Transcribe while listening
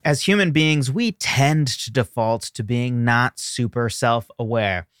As human beings, we tend to default to being not super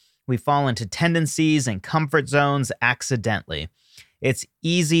self-aware. We fall into tendencies and comfort zones accidentally. It's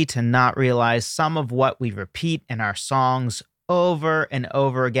easy to not realize some of what we repeat in our songs over and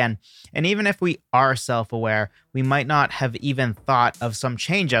over again. And even if we are self-aware, we might not have even thought of some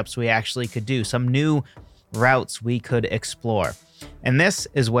change-ups we actually could do, some new routes we could explore. And this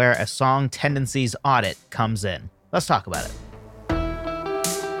is where a song tendencies audit comes in. Let's talk about it.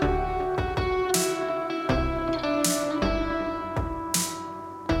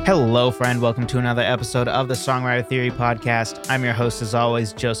 Hello, friend. Welcome to another episode of the Songwriter Theory Podcast. I'm your host, as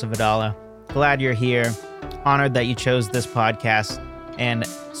always, Joseph Vidala. Glad you're here. Honored that you chose this podcast, and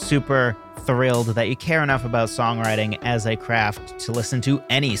super thrilled that you care enough about songwriting as a craft to listen to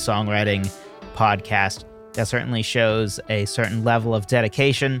any songwriting podcast. That certainly shows a certain level of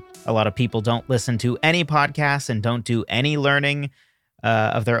dedication. A lot of people don't listen to any podcasts and don't do any learning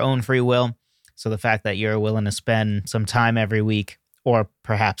of their own free will. So the fact that you're willing to spend some time every week, or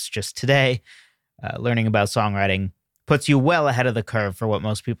perhaps just today, learning about songwriting puts you well ahead of the curve for what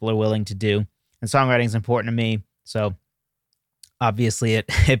most people are willing to do. And songwriting is important to me, so obviously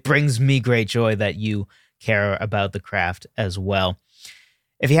it brings me great joy that you care about the craft as well.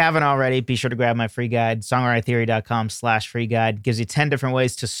 If you haven't already, be sure to grab my free guide, songwritertheory.com/free guide. Gives you 10 different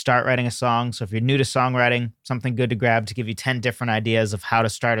ways to start writing a song. So if you're new to songwriting, something good to grab to give you 10 different ideas of how to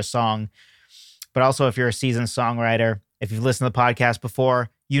start a song. But also if you're a seasoned songwriter, if you've listened to the podcast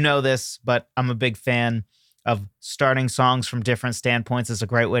before, you know this, but I'm a big fan of starting songs from different standpoints. It's a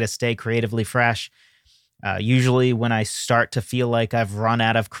great way to stay creatively fresh. Usually when I start to feel like I've run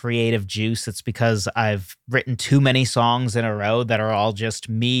out of creative juice, it's because I've written too many songs in a row that are all just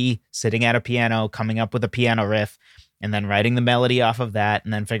me sitting at a piano, coming up with a piano riff, and then writing the melody off of that,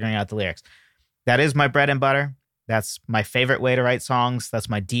 and then figuring out the lyrics. That is my bread and butter. That's my favorite way to write songs. That's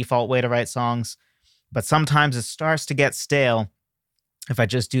my default way to write songs. But sometimes it starts to get stale if I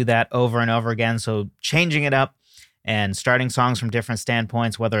just do that over and over again. So changing it up and starting songs from different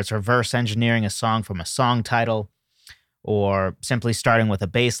standpoints, whether it's reverse engineering a song from a song title or simply starting with a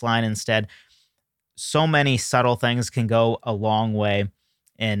bass line instead, so many subtle things can go a long way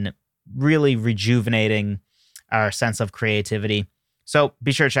in really rejuvenating our sense of creativity. So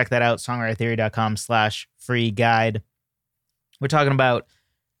be sure to check that out, songwritertheory.com/free guide. We're talking about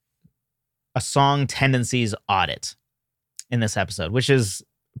a song tendencies audit in this episode, which is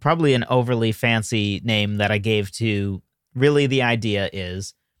probably an overly fancy name that I gave to. Really, the idea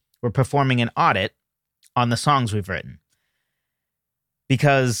is we're performing an audit on the songs we've written,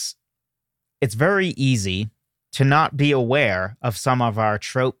 because it's very easy to not be aware of some of our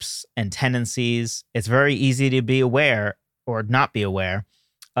tropes and tendencies. It's very easy to be aware or not be aware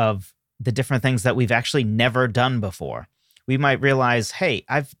of the different things that we've actually never done before. We might realize, hey,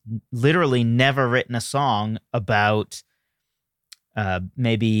 I've literally never written a song about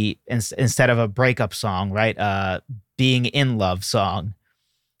maybe instead of a breakup song, right? Being in love song.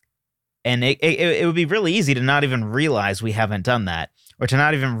 And it would be really easy to not even realize we haven't done that, or to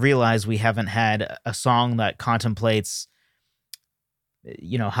not even realize we haven't had a song that contemplates,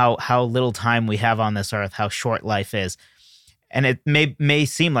 how little time we have on this earth, how short life is. And it may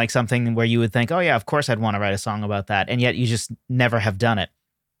seem like something where you would think, oh yeah, of course I'd want to write a song about that. And yet you just never have done it.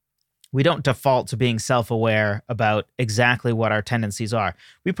 We don't default to being self-aware about exactly what our tendencies are.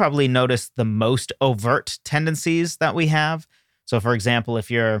 We probably notice the most overt tendencies that we have. So for example,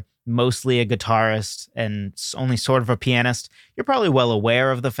 if you're mostly a guitarist and only sort of a pianist, you're probably well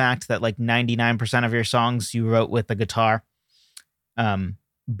aware of the fact that like 99% of your songs you wrote with the guitar.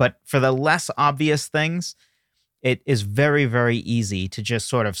 But for the less obvious things, it is very, very easy to just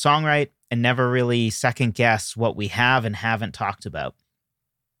sort of songwrite and never really second guess what we have and haven't talked about.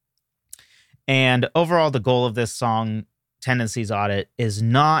 And overall, the goal of this song tendencies audit is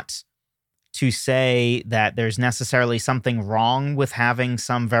not to say that there's necessarily something wrong with having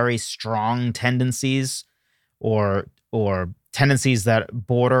some very strong tendencies or tendencies that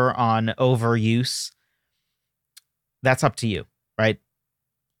border on overuse. That's up to you, right?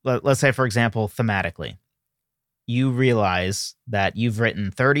 Let's say, for example, thematically, you realize that you've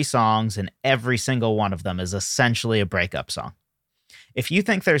written 30 songs and every single one of them is essentially a breakup song. If you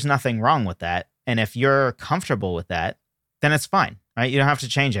think there's nothing wrong with that, and if you're comfortable with that, then it's fine, right? You don't have to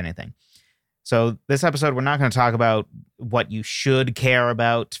change anything. So this episode, we're not going to talk about what you should care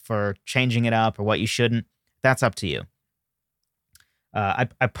about for changing it up or what you shouldn't. That's up to you. I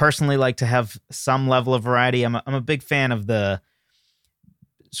personally like to have some level of variety. I'm a big fan of the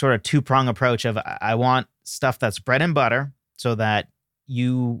sort of two-prong approach of I want stuff that's bread and butter so that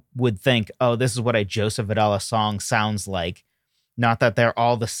you would think, oh, this is what a Joseph Vidala song sounds like. Not that they're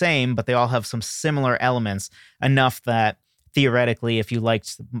all the same, but they all have some similar elements enough that theoretically, if you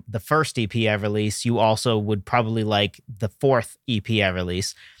liked the first EP I released, you also would probably like the fourth EP I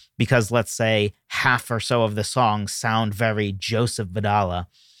released, because let's say half or so of the songs sound very Joseph Vidala.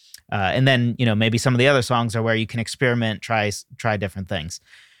 And then, maybe some of the other songs are where you can experiment, try different things.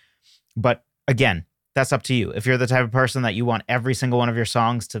 But again, that's up to you. If you're the type of person that you want every single one of your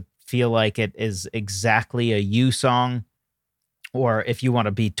songs to feel like it is exactly a you song, or if you want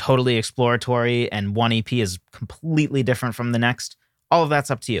to be totally exploratory and one EP is completely different from the next, all of that's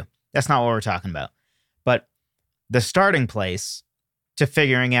up to you. That's not what we're talking about. But the starting place to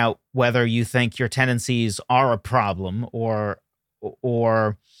figuring out whether you think your tendencies are a problem, or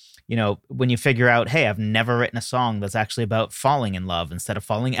when you figure out, hey, I've never written a song that's actually about falling in love instead of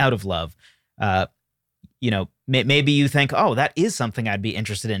falling out of love. Maybe you think, oh, that is something I'd be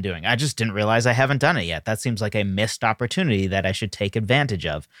interested in doing. I just didn't realize I haven't done it yet. That seems like a missed opportunity that I should take advantage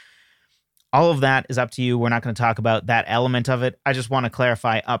of. All of that is up to you. We're not going to talk about that element of it. I just want to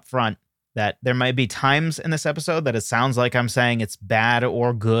clarify up front that there might be times in this episode that it sounds like I'm saying it's bad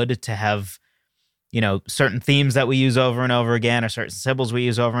or good to have, certain themes that we use over and over again, or certain symbols we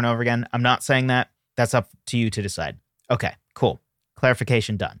use over and over again. I'm not saying that. That's up to you to decide. Okay, cool.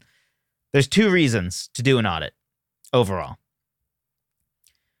 Clarification done. There's two reasons to do an audit overall,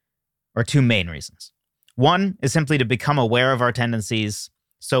 or two main reasons. One is simply to become aware of our tendencies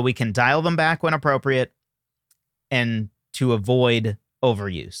so we can dial them back when appropriate, and to avoid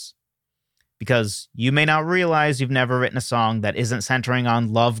overuse. Because you may not realize you've never written a song that isn't centering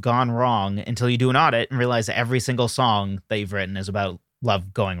on love gone wrong until you do an audit and realize that every single song that you've written is about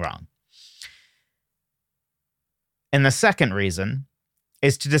love going wrong. And the second reason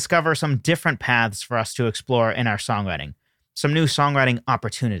is to discover some different paths for us to explore in our songwriting, some new songwriting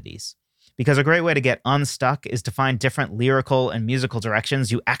opportunities. Because a great way to get unstuck is to find different lyrical and musical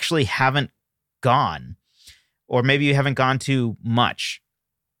directions you actually haven't gone, or maybe you haven't gone to much.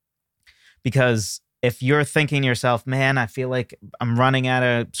 Because if you're thinking to yourself, man, I feel like I'm running out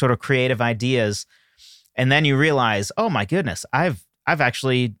of sort of creative ideas, and then you realize, oh my goodness, I've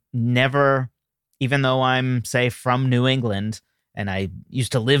actually never, even though I'm, say, from New England and I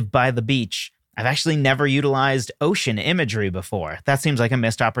used to live by the beach, I've actually never utilized ocean imagery before. That seems like a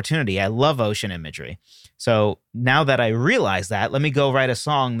missed opportunity. I love ocean imagery. So now that I realize that, let me go write a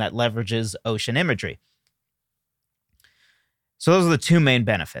song that leverages ocean imagery. So those are the two main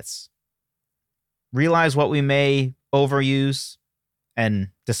benefits. Realize what we may overuse and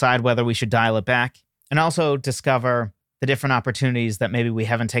decide whether we should dial it back, and also discover the different opportunities that maybe we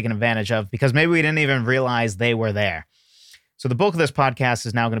haven't taken advantage of because maybe we didn't even realize they were there. So the bulk of this podcast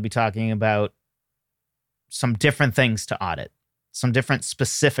is now going to be talking about some different things to audit, some different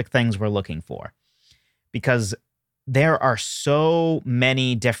specific things we're looking for, because there are so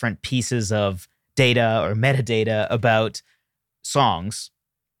many different pieces of data or metadata about songs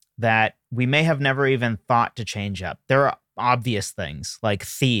that we may have never even thought to change up. There are obvious things like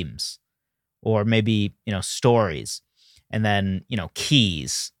themes, or maybe, stories, and then,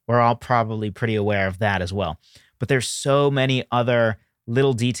 keys. We're all probably pretty aware of that as well. But there's so many other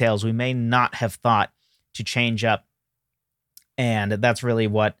little details we may not have thought to change up. And that's really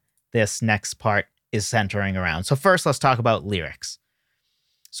what this next part is centering around. So first, let's talk about lyrics.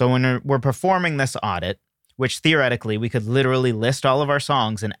 So when we're performing this audit, which theoretically we could literally list all of our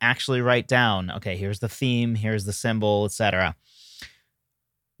songs and actually write down, okay, here's the theme, here's the symbol, etc.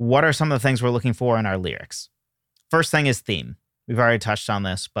 What are some of the things we're looking for in our lyrics? First thing is theme. We've already touched on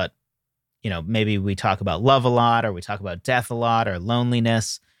this, but maybe we talk about love a lot, or we talk about death a lot, or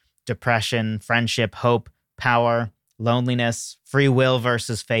loneliness, depression, friendship, hope, power, loneliness, free will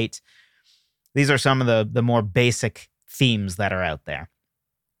versus fate. These are some of the more basic themes that are out there.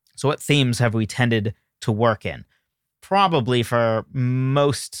 So what themes have we tended to work in? Probably for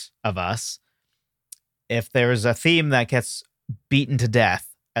most of us, if there's a theme that gets beaten to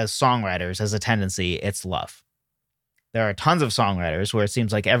death as songwriters as a tendency, it's love. There are tons of songwriters where it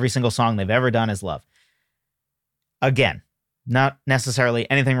seems like every single song they've ever done is love. Again, not necessarily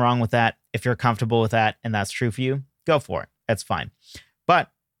anything wrong with that. If you're comfortable with that and that's true for you, go for it. That's fine.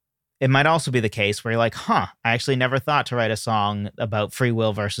 But it might also be the case where you're like, I actually never thought to write a song about free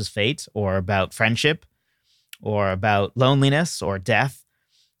will versus fate, or about friendship, or about loneliness or death.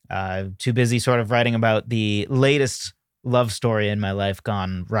 Too busy sort of writing about the latest love story in my life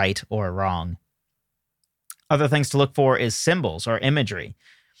gone right or wrong. Other things to look for is symbols or imagery,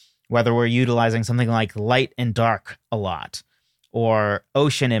 whether we're utilizing something like light and dark a lot, or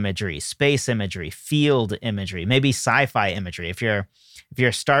ocean imagery, space imagery, field imagery, maybe sci-fi imagery. If you're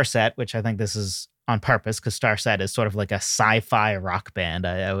Starset, which I think this is on purpose because Starset is sort of like a sci-fi rock band.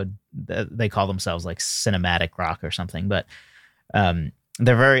 They call themselves like cinematic rock or something, but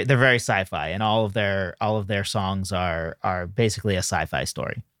they're very sci-fi, and all of their songs are basically a sci-fi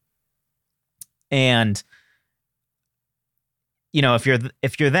story. And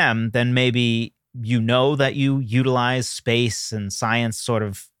if you're them, then maybe that you utilize space and science sort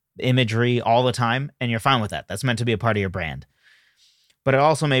of imagery all the time, and you're fine with that. That's meant to be a part of your brand. But it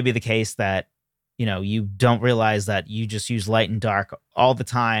also may be the case that you don't realize that you just use light and dark all the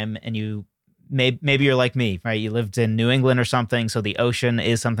time, and maybe you're like me, right? You lived in New England or something, so the ocean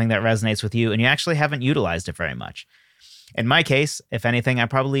is something that resonates with you, and you actually haven't utilized it very much. In my case, if anything, I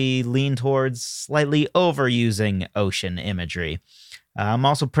probably lean towards slightly overusing ocean imagery. I'm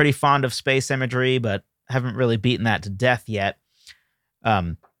also pretty fond of space imagery, but haven't really beaten that to death yet.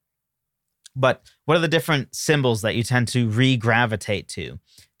 But what are the different symbols that you tend to re-gravitate to?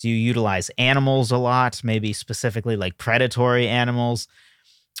 Do you utilize animals a lot, maybe specifically like predatory animals?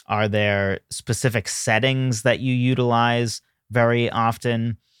 Are there specific settings that you utilize very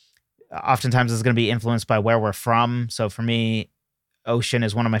often? Oftentimes it's going to be influenced by where we're from. So for me, ocean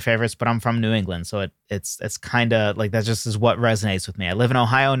is one of my favorites, but I'm from New England. So it's kind of like that just is what resonates with me. I live in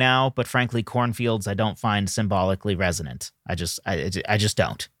Ohio now, but frankly, cornfields I don't find symbolically resonant. I just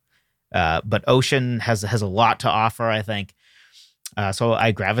don't. But ocean has a lot to offer, I think. So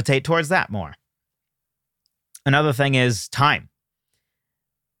I gravitate towards that more. Another thing is time.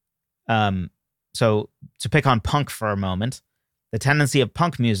 So to pick on punk for a moment, the tendency of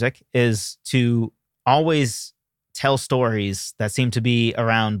punk music is to always tell stories that seem to be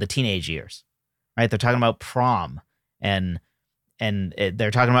around the teenage years, right? They're talking about prom and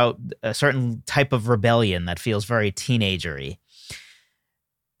they're talking about a certain type of rebellion that feels very teenagery.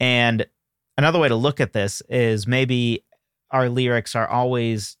 And another way to look at this is maybe our lyrics are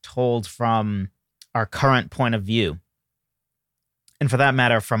always told from our current point of view. And for that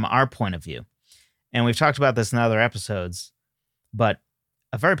matter, from our point of view. And we've talked about this in other episodes, but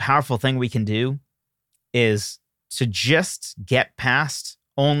a very powerful thing we can do is to just get past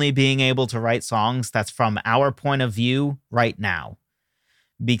only being able to write songs that's from our point of view right now.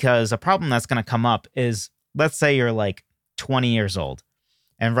 Because a problem that's going to come up is, let's say you're like 20 years old,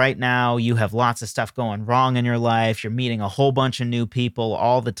 and right now you have lots of stuff going wrong in your life. You're meeting a whole bunch of new people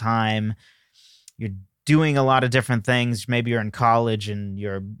all the time. You're doing a lot of different things. Maybe you're in college and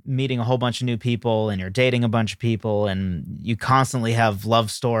you're meeting a whole bunch of new people and you're dating a bunch of people and you constantly have love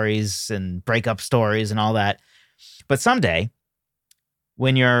stories and breakup stories and all that. But someday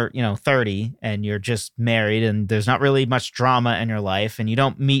when you're, 30 and you're just married and there's not really much drama in your life and you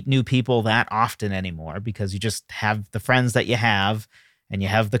don't meet new people that often anymore because you just have the friends that you have and you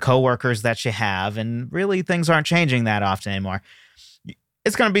have the coworkers that you have, and really things aren't changing that often anymore.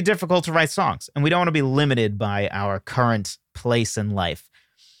 It's going to be difficult to write songs, and we don't want to be limited by our current place in life.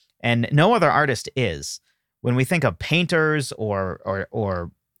 And no other artist is. When we think of painters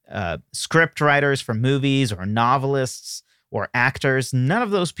or script writers for movies or novelists or actors, none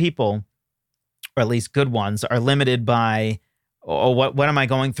of those people, or at least good ones, are limited by, what am I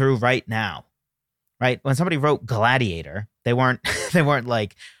going through right now? Right? When somebody wrote Gladiator, they weren't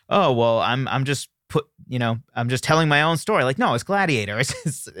like, oh, well, I'm just telling my own story. Like, no, it's Gladiator.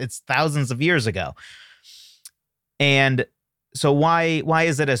 It's thousands of years ago. And so why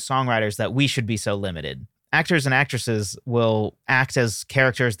is it as songwriters that we should be so limited? Actors and actresses will act as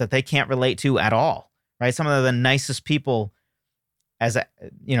characters that they can't relate to at all, right? Some of the nicest people,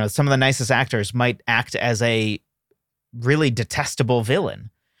 some of the nicest actors might act as a really detestable villain.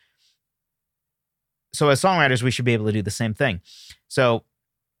 So as songwriters, we should be able to do the same thing. So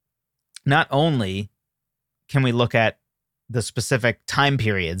not only can we look at the specific time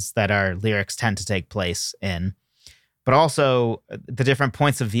periods that our lyrics tend to take place in, but also the different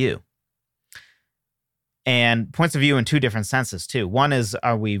points of view. And points of view in two different senses, too. One is,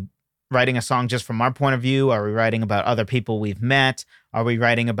 are we writing a song just from our point of view? Are we writing about other people we've met? Are we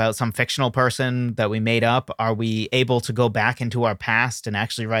writing about some fictional person that we made up? Are we able to go back into our past and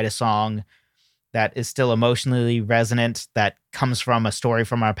actually write a song that is still emotionally resonant, that comes from a story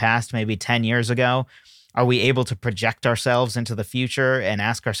from our past, maybe 10 years ago? Are we able to project ourselves into the future and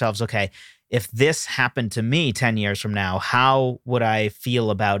ask ourselves, okay, if this happened to me 10 years from now, how would I feel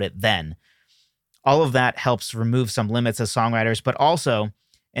about it then? All of that helps remove some limits as songwriters, but also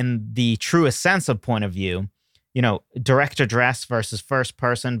in the truest sense of point of view, direct address versus first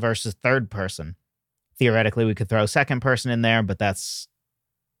person versus third person. Theoretically, we could throw second person in there, but that's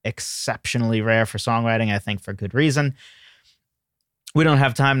exceptionally rare for songwriting, I think, for good reason. We don't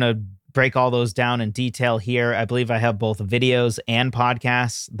have time to break all those down in detail here. I believe I have both videos and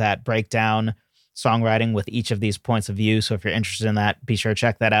podcasts that break down songwriting with each of these points of view. So if you're interested in that, be sure to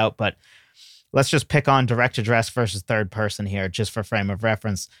check that out. But let's just pick on direct address versus third person here, just for frame of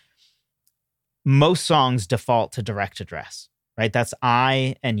reference. Most songs default to direct address, right? That's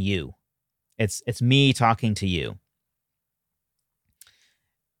I and you. It's me talking to you.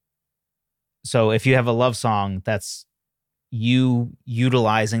 So if you have a love song, that's you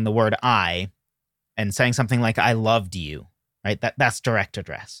utilizing the word I and saying something like I loved you, right? That's direct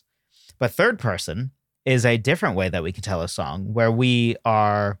address. But third person is a different way that we can tell a song, where we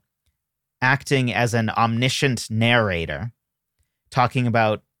are acting as an omniscient narrator, talking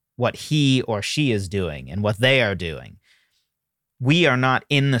about what he or she is doing and what they are doing. We are not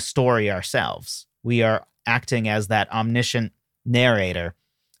in the story ourselves. We are acting as that omniscient narrator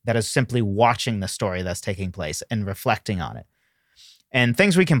that is simply watching the story that's taking place and reflecting on it. And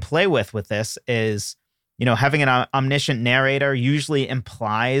things we can play with this is, having an omniscient narrator usually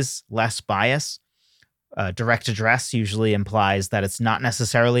implies less bias. Direct address usually implies that it's not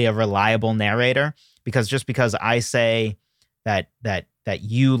necessarily a reliable narrator, because just because I say that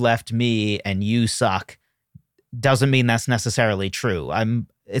you left me and you suck doesn't mean that's necessarily true.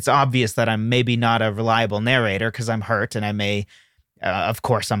 It's obvious that I'm maybe not a reliable narrator because I'm hurt, and I may, of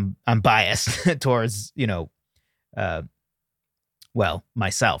course, I'm biased towards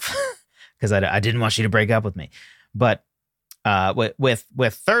myself because I didn't want you to break up with me. But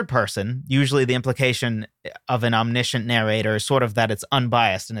with third person, usually the implication of an omniscient narrator is sort of that it's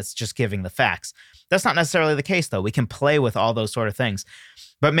unbiased and it's just giving the facts. That's not necessarily the case, though. We can play with all those sort of things.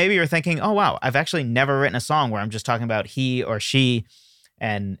 But maybe you're thinking, oh, wow, I've actually never written a song where I'm just talking about he or she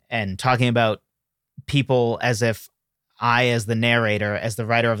and talking about people as if I, as the narrator, as the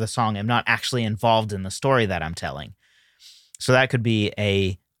writer of the song, am not actually involved in the story that I'm telling. So that could be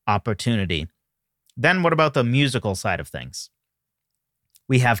a opportunity. Then what about the musical side of things?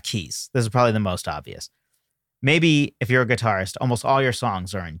 We have keys. This is probably the most obvious. Maybe if you're a guitarist, almost all your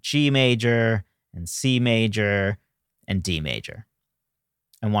songs are in G major and C major and D major.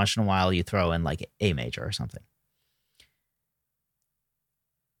 And once in a while you throw in like A major or something.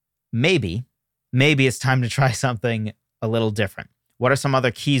 Maybe it's time to try something a little different. What are some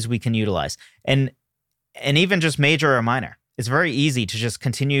other keys we can utilize? And even just major or minor. It's very easy to just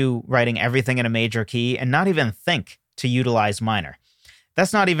continue writing everything in a major key and not even think to utilize minor.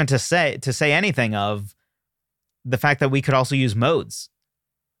 That's not even to say anything of the fact that we could also use modes.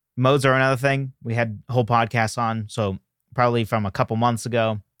 Modes are another thing we had whole podcasts on, so probably from a couple months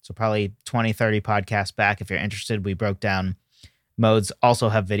ago, so probably 20, 30 podcasts back. If you're interested, we broke down modes, also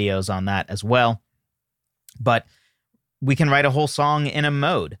have videos on that as well. But we can write a whole song in a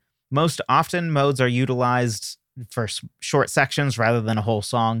mode. Most often, modes are utilized for short sections rather than a whole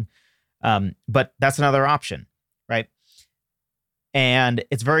song. But that's another option, right? And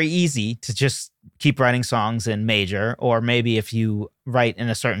it's very easy to just keep writing songs in major, or maybe if you write in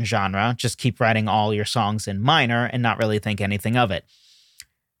a certain genre, just keep writing all your songs in minor and not really think anything of it.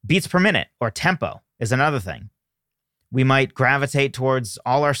 Beats per minute or tempo is another thing. We might gravitate towards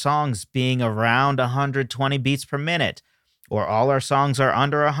all our songs being around 120 beats per minute, or all our songs are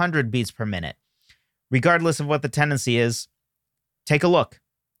under 100 beats per minute. Regardless of what the tendency is, take a look,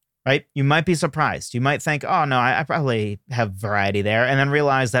 right? You might be surprised. You might think, oh, no, I probably have variety there, and then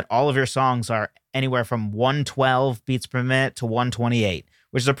realize that all of your songs are anywhere from 112 beats per minute to 128,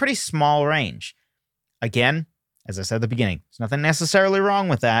 which is a pretty small range. Again, as I said at the beginning, there's nothing necessarily wrong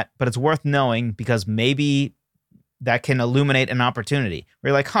with that, but it's worth knowing because maybe that can illuminate an opportunity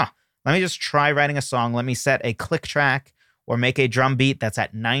where you're like, let me just try writing a song. Let me set a click track or make a drum beat that's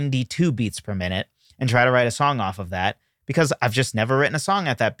at 92 beats per minute and try to write a song off of that, because I've just never written a song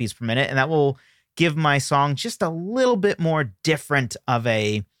at that beats per minute, and that will give my song just a little bit more different of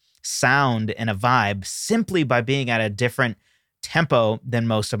a sound and a vibe simply by being at a different tempo than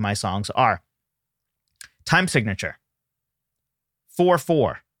most of my songs are. Time signature.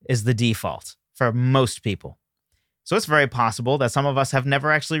 4/4 is the default for most people. So it's very possible that some of us have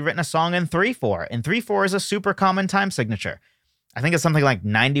never actually written a song in 3/4, and 3/4 is a super common time signature. I think it's something like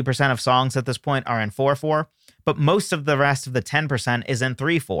 90% of songs at this point are in 4/4, but most of the rest of the 10% is in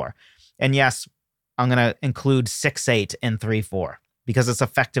 3/4. And yes, I'm going to include 6/8 in 3/4 because it's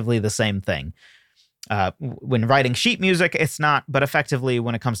effectively the same thing. When writing sheet music, it's not, but effectively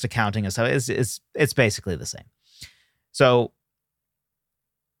when it comes to counting, it's basically the same. So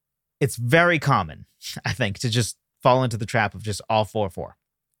it's very common, I think, to just fall into the trap of just all 4/4.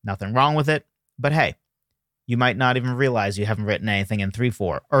 Nothing wrong with it, but hey, you might not even realize you haven't written anything in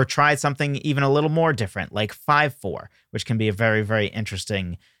 3/4, or tried something even a little more different, like 5/4, which can be a very, very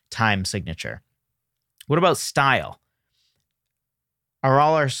interesting time signature. What about style? Are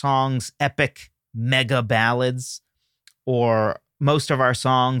all our songs epic mega ballads, or most of our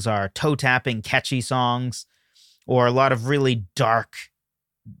songs are toe-tapping, catchy songs, or a lot of really dark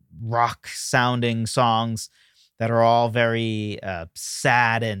rock-sounding songs that are all very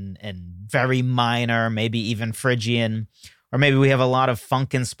sad and very minor, maybe even Phrygian, or maybe we have a lot of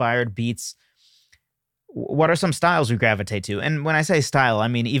funk-inspired beats. What are some styles we gravitate to? And when I say style, I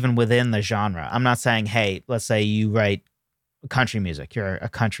mean even within the genre. I'm not saying, hey, let's say you write country music, you're a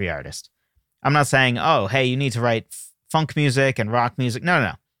country artist. I'm not saying, oh, hey, you need to write funk music and rock music.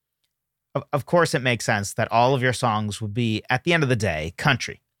 No. Of course, it makes sense that all of your songs would be, at the end of the day,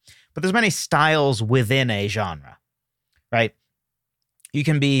 country. But there's many styles within a genre, right? You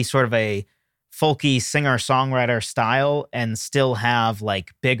can be sort of a folky singer-songwriter style and still have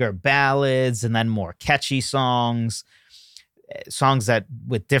like bigger ballads and then more catchy songs that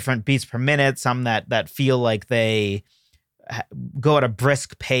with different beats per minute, some that feel like they go at a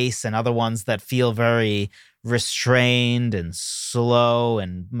brisk pace and other ones that feel very restrained and slow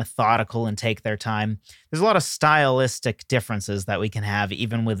and methodical and take their time. There's a lot of stylistic differences that we can have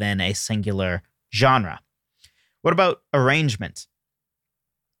even within a singular genre. What about arrangement?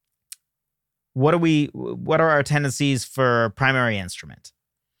 What are our tendencies for primary instrument?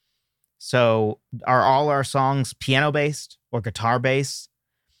 So are all our songs piano-based or guitar-based?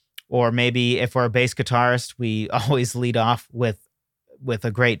 Or maybe if we're a bass guitarist, we always lead off with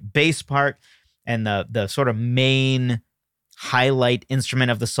a great bass part, and the sort of main highlight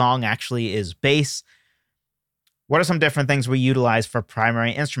instrument of the song actually is bass. What are some different things we utilize for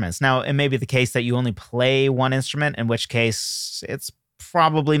primary instruments? Now, it may be the case that you only play one instrument, in which case it's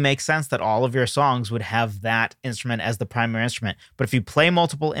probably makes sense that all of your songs would have that instrument as the primary instrument. But if you play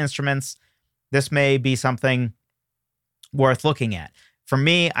multiple instruments, this may be something worth looking at. For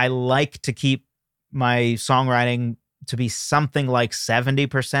me, I like to keep my songwriting to be something like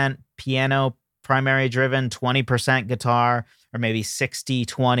 70% piano primary driven, 20% guitar, or maybe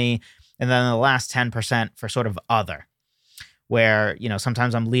 60-20, and then the last 10% for sort of other, where, you know,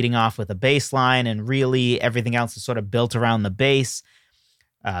 sometimes I'm leading off with a bass line and really everything else is sort of built around the bass.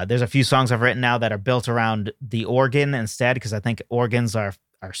 There's a few songs I've written now that are built around the organ instead, because I think organs are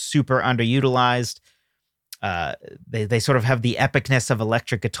super underutilized. They sort of have the epicness of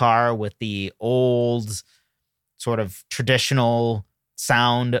electric guitar with the old sort of traditional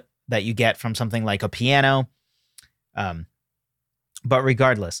sound that you get from something like a piano. But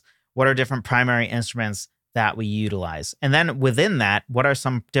regardless, what are different primary instruments that we utilize? And then within that, what are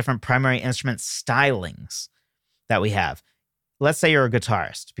some different primary instrument stylings that we have? Let's say you're a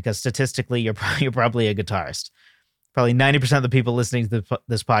guitarist, because statistically, you're probably a guitarist. Probably 90% of the people listening to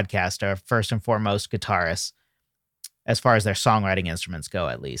this podcast are first and foremost guitarists, as far as their songwriting instruments go,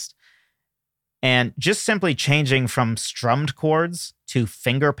 at least. And just simply changing from strummed chords to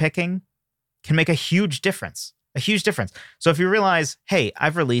finger picking can make a huge difference. A huge difference. So if you realize, hey,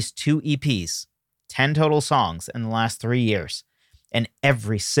 I've released 2 EPs, 10 total songs in the last 3 years, and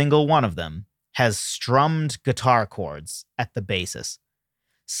every single one of them has strummed guitar chords at the basis.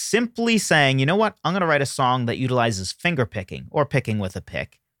 Simply saying, you know what, I'm going to write a song that utilizes finger picking or picking with a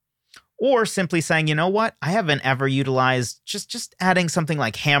pick. Or simply saying, you know what, I haven't ever utilized just adding something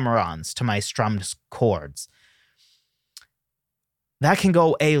like hammer-ons to my strummed chords. That can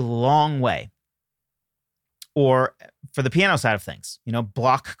go a long way. Or for the piano side of things, you know,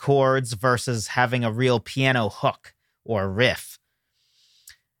 block chords versus having a real piano hook or riff.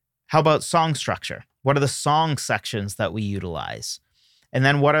 How about song structure? What are the song sections that we utilize? And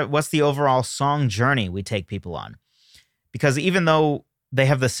then what's the overall song journey we take people on? Because even though they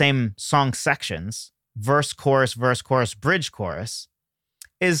have the same song sections, verse, chorus, bridge, chorus,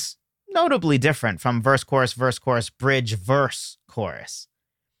 is notably different from verse, chorus, bridge, verse, chorus.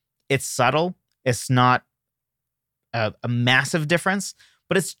 It's subtle. It's not a massive difference,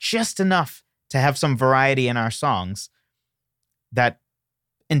 but it's just enough to have some variety in our songs that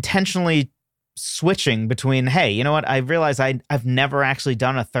intentionally switching between, hey, you know what, I realize I've never actually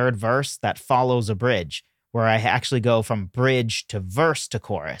done a third verse that follows a bridge, where I actually go from bridge to verse to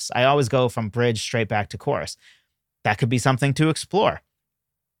chorus. I always go from bridge straight back to chorus. That could be something to explore.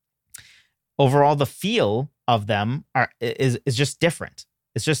 Overall, the feel of them is just different.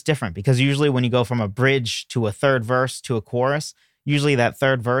 It's just different because usually when you go from a bridge to a third verse to a chorus, usually that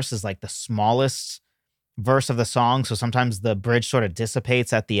third verse is like the smallest verse of the song. So sometimes the bridge sort of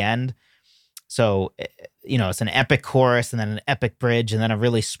dissipates at the end. So, you know, it's an epic chorus and then an epic bridge and then a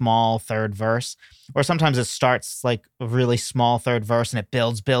really small third verse. Or sometimes it starts like a really small third verse and it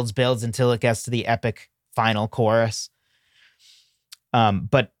builds until it gets to the epic final chorus.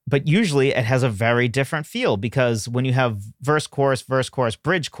 But usually it has a very different feel, because when you have verse, chorus,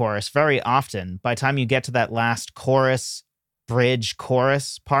 bridge, chorus, very often by the time you get to that last chorus, bridge,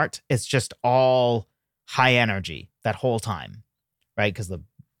 chorus part, it's just all high energy that whole time, right? Because the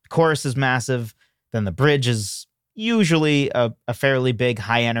chorus is massive, then the bridge is usually a fairly big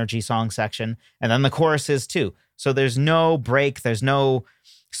high energy song section, and then the chorus is too. So there's no break, there's no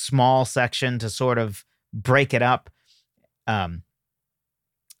small section to sort of break it up.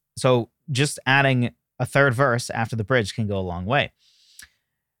 So just adding a third verse after the bridge can go a long way.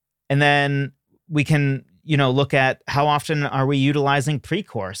 And then we can, look at how often are we utilizing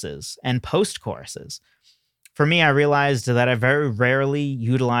pre-choruses and post-choruses. For me, I realized that I very rarely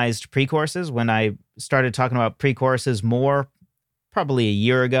utilized pre-choruses. When I started talking about pre-choruses more, probably a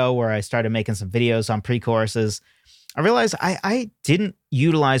year ago, where I started making some videos on pre-choruses, I realized I didn't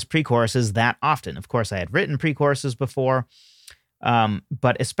utilize pre-choruses that often. Of course, I had written pre-choruses before,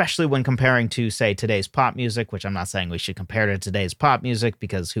 but especially when comparing to, say, today's pop music, which I'm not saying we should compare to today's pop music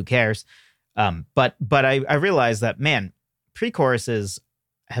because who cares? But I realized that, man, pre-choruses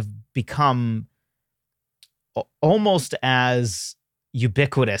have become almost as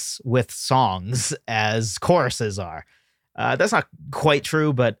ubiquitous with songs as choruses are. That's not quite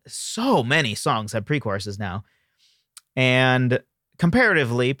true, but so many songs have pre-choruses now. And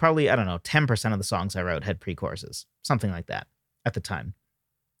comparatively, probably, 10% of the songs I wrote had pre-choruses, something like that at the time.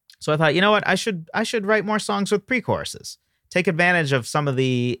 So I thought, you know what, I should write more songs with pre-choruses. Take advantage of some of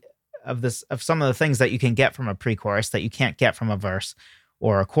the things that you can get from a pre-chorus that you can't get from a verse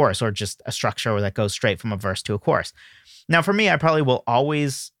or a chorus, or just a structure that goes straight from a verse to a chorus. Now, for me, I probably will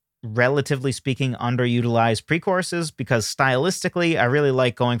always, relatively speaking, underutilize pre-choruses, because stylistically, I really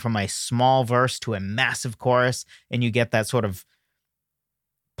like going from a small verse to a massive chorus, and you get that sort of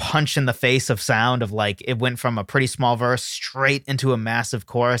punch in the face of sound of like it went from a pretty small verse straight into a massive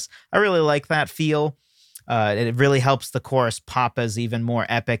chorus. I really like that feel. It really helps the chorus pop as even more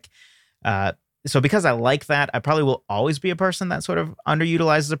epic. So because I like that, I probably will always be a person that sort of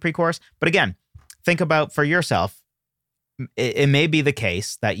underutilizes a pre-chorus. But again, think about for yourself. It may be the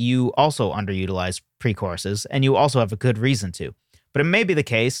case that you also underutilize pre-choruses, and you also have a good reason to. But it may be the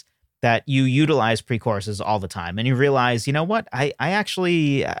case that you utilize pre-choruses all the time, and you realize, you know what,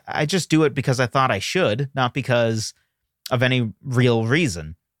 I just do it because I thought I should, not because of any real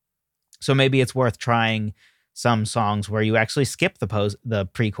reason. So maybe it's worth trying some songs where you actually skip the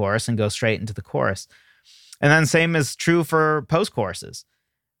pre-chorus and go straight into the chorus. And then same is true for post-choruses.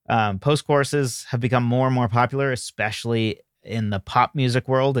 Post-choruses have become more and more popular, especially in the pop music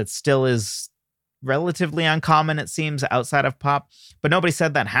world. It still is relatively uncommon, it seems, outside of pop, but nobody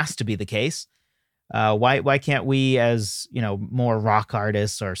said that has to be the case. Why can't we, as more rock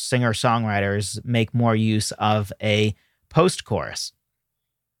artists or singer-songwriters, make more use of a post-chorus?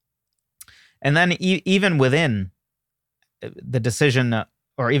 And then even within the decision,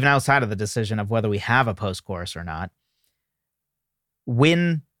 or even outside of the decision of whether we have a post-chorus or not,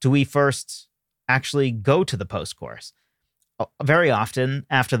 when do we first actually go to the post-chorus? Very often,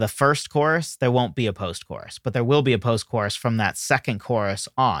 after the first chorus, there won't be a post-chorus, but there will be a post-chorus from that second chorus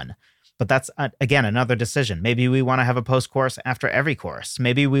on. But that's, again, another decision. Maybe we want to have a post-chorus after every chorus.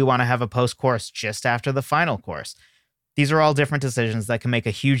 Maybe we want to have a post-chorus just after the final chorus. These are all different decisions that can make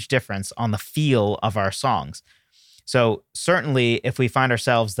a huge difference on the feel of our songs. So certainly, if we find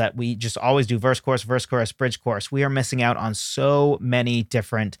ourselves that we just always do verse, chorus, bridge, chorus, we are missing out on so many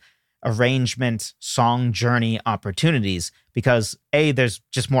different arrangement, song journey opportunities, because there's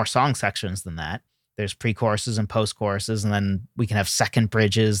just more song sections than that. There's pre-choruses and post-choruses, and then we can have second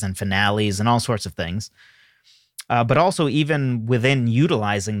bridges and finales and all sorts of things. But also, even within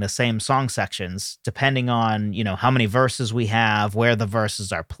utilizing the same song sections, depending on, how many verses we have, where the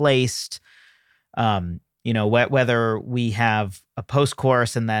verses are placed, whether we have a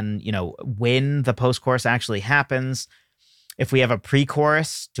post-chorus and then, when the post-chorus actually happens. If we have a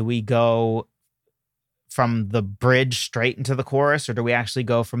pre-chorus, do we go from the bridge straight into the chorus, or do we actually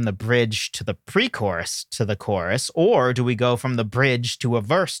go from the bridge to the pre-chorus to the chorus, or do we go from the bridge to a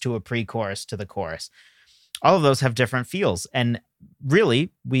verse to a pre-chorus to the chorus? All of those have different feels, and really,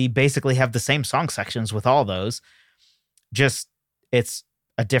 we basically have the same song sections with all those, just it's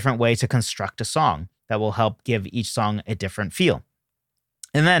a different way to construct a song that will help give each song a different feel.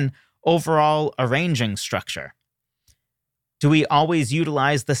 And then overall arranging structure. Do we always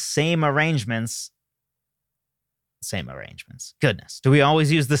utilize the same arrangements? Goodness. Do we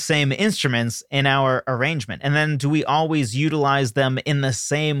always use the same instruments in our arrangement? And then do we always utilize them in the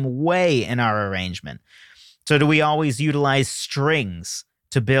same way in our arrangement? So do we always utilize strings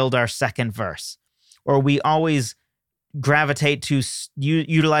to build our second verse? Or we always gravitate to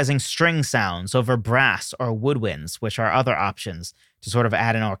utilizing string sounds over brass or woodwinds, which are other options to sort of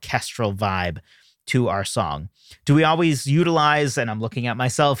add an orchestral vibe to our song? Do we always utilize, and I'm looking at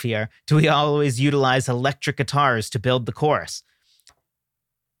myself here, do we always utilize electric guitars to build the chorus?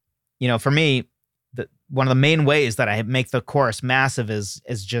 For me, one of the main ways that I make the chorus massive is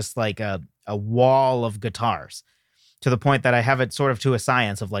just like a wall of guitars, to the point that I have it sort of to a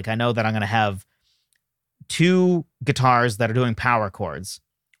science of like, I know that I'm going to have 2 guitars that are doing power chords,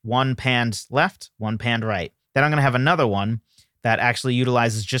 one panned left, one panned right. Then I'm going to have another one that actually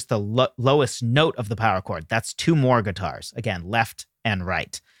utilizes just the lowest note of the power chord. That's 2 more guitars, again, left and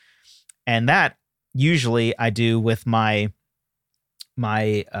right. And that usually I do with my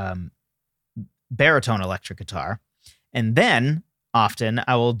baritone electric guitar. And then often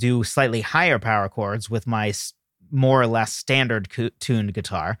I will do slightly higher power chords with my more or less standard tuned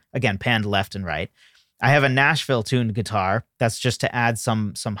guitar, again, panned left and right. I have a Nashville tuned guitar that's just to add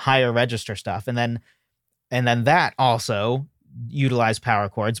some higher register stuff. And then that also utilize power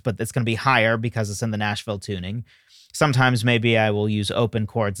chords, but it's going to be higher because it's in the Nashville tuning. Sometimes maybe I will use open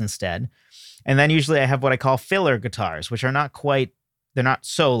chords instead. And then usually I have what I call filler guitars, which are they're not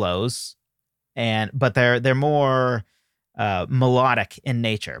solos, but they're more melodic in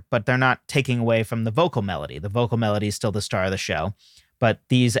nature, but they're not taking away from the vocal melody. The vocal melody is still the star of the show, but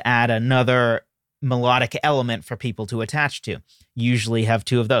these add another melodic element for people to attach to. Usually have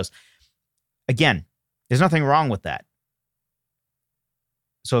 2 of those. Again, there's nothing wrong with that.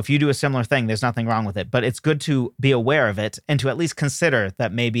 So if you do a similar thing, there's nothing wrong with it, but it's good to be aware of it and to at least consider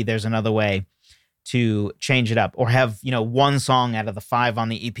that maybe there's another way to change it up, or have, one song out of the 5 on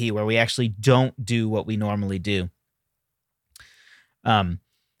the EP where we actually don't do what we normally do.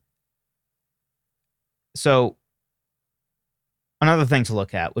 So another thing to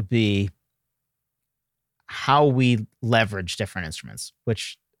look at would be how we leverage different instruments,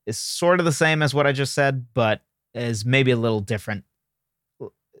 which is sort of the same as what I just said, but is maybe a little different.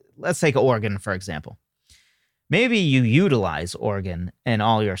 Let's take organ, for example. Maybe you utilize organ in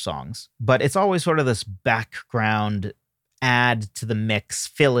all your songs, but it's always sort of this background, add to the mix,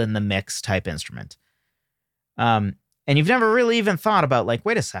 fill in the mix type instrument. And you've never really even thought about, like,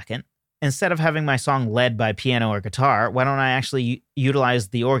 wait a second, instead of having my song led by piano or guitar, why don't I actually utilize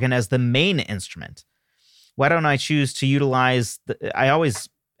the organ as the main instrument? Why don't I choose to utilize I always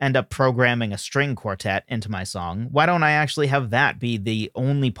end up programming a string quartet into my song. Why don't I actually have that be the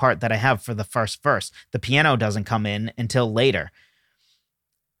only part that I have for the first verse? The piano doesn't come in until later.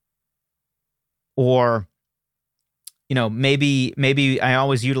 Or, maybe I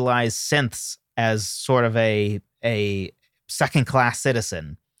always utilize synths as sort of a second-class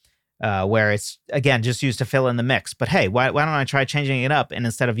citizen, where it's, again, just used to fill in the mix. But hey, why don't I try changing it up? And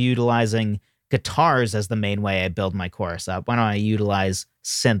instead of utilizing guitars as the main way I build my chorus up, why don't I utilize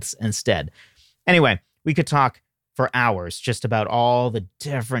synths instead? Anyway, we could talk for hours just about all the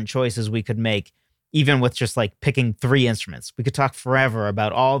different choices we could make, even with just like picking 3 instruments. We could talk forever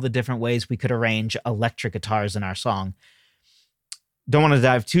about all the different ways we could arrange electric guitars in our song. Don't want to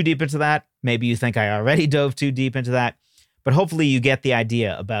dive too deep into that. Maybe you think I already dove too deep into that, but hopefully you get the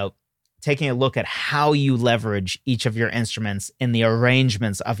idea about taking a look at how you leverage each of your instruments in the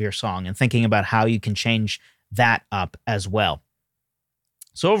arrangements of your song and thinking about how you can change that up as well.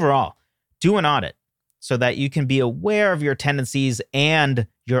 So overall, do an audit so that you can be aware of your tendencies and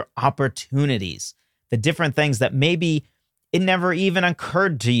your opportunities, the different things that maybe it never even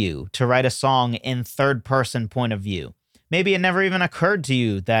occurred to you to write a song in third-person point of view. Maybe it never even occurred to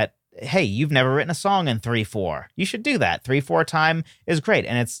you that, hey, you've never written a song in 3/4. You should do that. 3/4 time is great,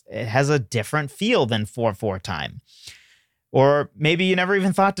 and it has a different feel than 4/4 time. Or maybe you never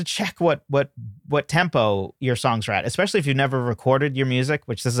even thought to check what tempo your songs are at, especially if you've never recorded your music,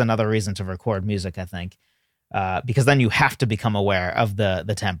 which this is another reason to record music, I think, because then you have to become aware of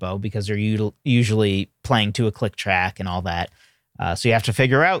the tempo, because you're usually playing to a click track and all that. So you have to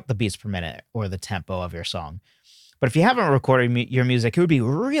figure out the beats per minute or the tempo of your song. But if you haven't recorded your music, it would be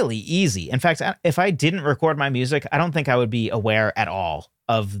really easy. In fact, if I didn't record my music, I don't think I would be aware at all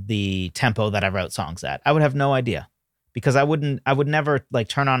of the tempo that I wrote songs at. I would have no idea, because I would never like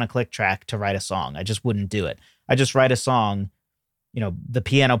turn on a click track to write a song. I just wouldn't do it. I just write a song, the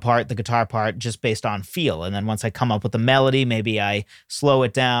piano part, the guitar part, just based on feel. And then once I come up with the melody, maybe I slow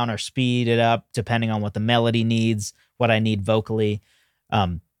it down or speed it up depending on what the melody needs, what I need vocally.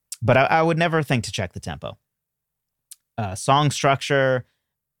 But I would never think to check the tempo. Song structure,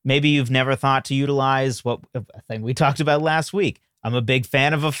 maybe you've never thought to utilize a thing we talked about last week. I'm a big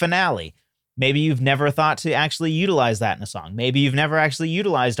fan of a finale. Maybe you've never thought to actually utilize that in a song. Maybe you've never actually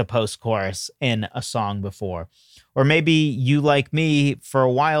utilized a post-chorus in a song before. Or maybe you, like me, for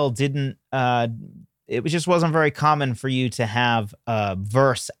a while didn't, it just wasn't very common for you to have a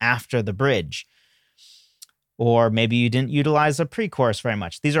verse after the bridge. Or maybe you didn't utilize a pre-chorus very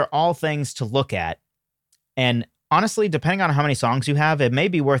much. These are all things to look at. And honestly, depending on how many songs you have, it may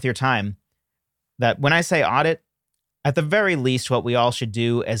be worth your time. That when I say audit, at the very least, what we all should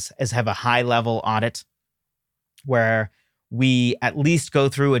do is have a high-level audit where we at least go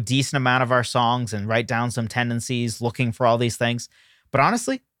through a decent amount of our songs and write down some tendencies, looking for all these things. But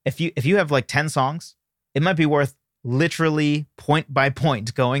honestly, if you have like 10 songs, it might be worth literally point by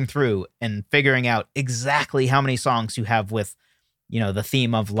point going through and figuring out exactly how many songs you have with, the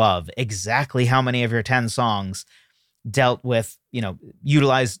theme of love, exactly how many of your 10 songs dealt with,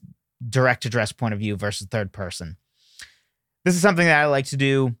 utilize direct address point of view versus third person. This is something that I like to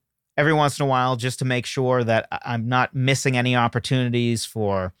do every once in a while just to make sure that I'm not missing any opportunities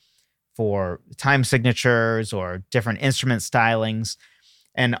for time signatures or different instrument stylings.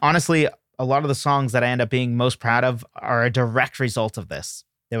 And honestly, a lot of the songs that I end up being most proud of are a direct result of this.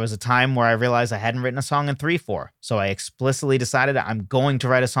 There was a time where I realized I hadn't written a song in 3/4. So I explicitly decided I'm going to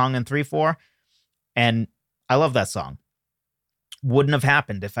write a song in 3/4. And I love that song. Wouldn't have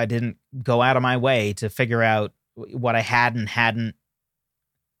happened if I didn't go out of my way to figure out what I hadn't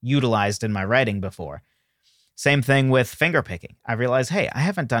utilized in my writing before. Same thing with fingerpicking. I realized, hey, I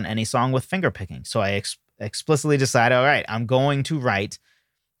haven't done any song with fingerpicking. So I explicitly decided, all right, I'm going to write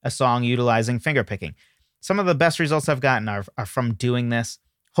a song utilizing fingerpicking. Some of the best results I've gotten are from doing this.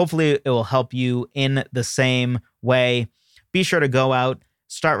 Hopefully it will help you in the same way. Be sure to go out,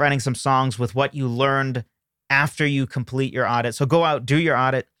 start writing some songs with what you learned after you complete your audit. So go out, do your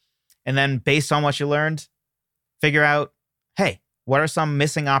audit, and then based on what you learned, figure out, hey, what are some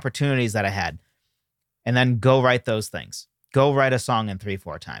missing opportunities that I had? And then go write those things. Go write a song in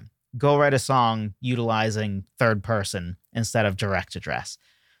 3/4 time. Go write a song utilizing third person instead of direct address.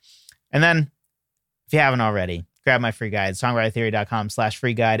 And then, if you haven't already, grab my free guide,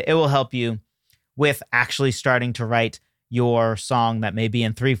 songwritertheory.com/free guide. It will help you with actually starting to write your song that may be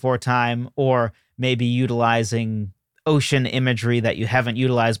in 3/4 time, or maybe utilizing ocean imagery that you haven't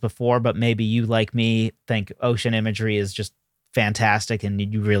utilized before, but maybe you, like me, think ocean imagery is just fantastic and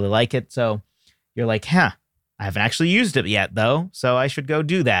you really like it. So you're like, I haven't actually used it yet though, so I should go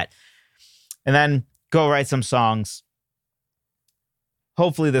do that. And then go write some songs.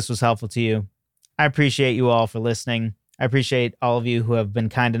 Hopefully this was helpful to you. I appreciate you all for listening. I appreciate all of you who have been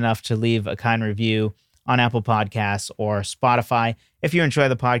kind enough to leave a kind review on Apple Podcasts or Spotify. If you enjoy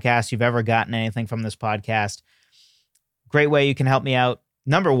the podcast, you've ever gotten anything from this podcast, great way you can help me out.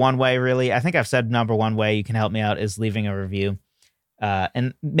 Number one way, really, I think I've said number one way you can help me out is leaving a review.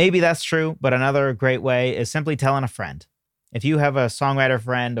 And maybe that's true, but another great way is simply telling a friend. If you have a songwriter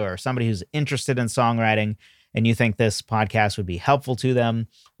friend or somebody who's interested in songwriting and you think this podcast would be helpful to them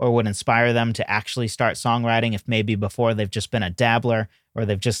or would inspire them to actually start songwriting, if maybe before they've just been a dabbler or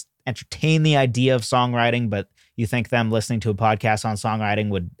they've just entertained the idea of songwriting, but you think them listening to a podcast on songwriting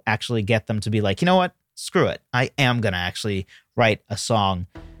would actually get them to be like, you know what? Screw it. I am going to actually write a song.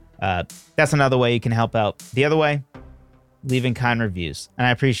 That's another way you can help out. The other way, leaving kind reviews. And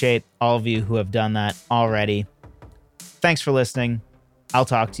I appreciate all of you who have done that already. Thanks for listening. I'll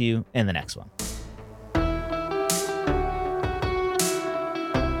talk to you in the next one.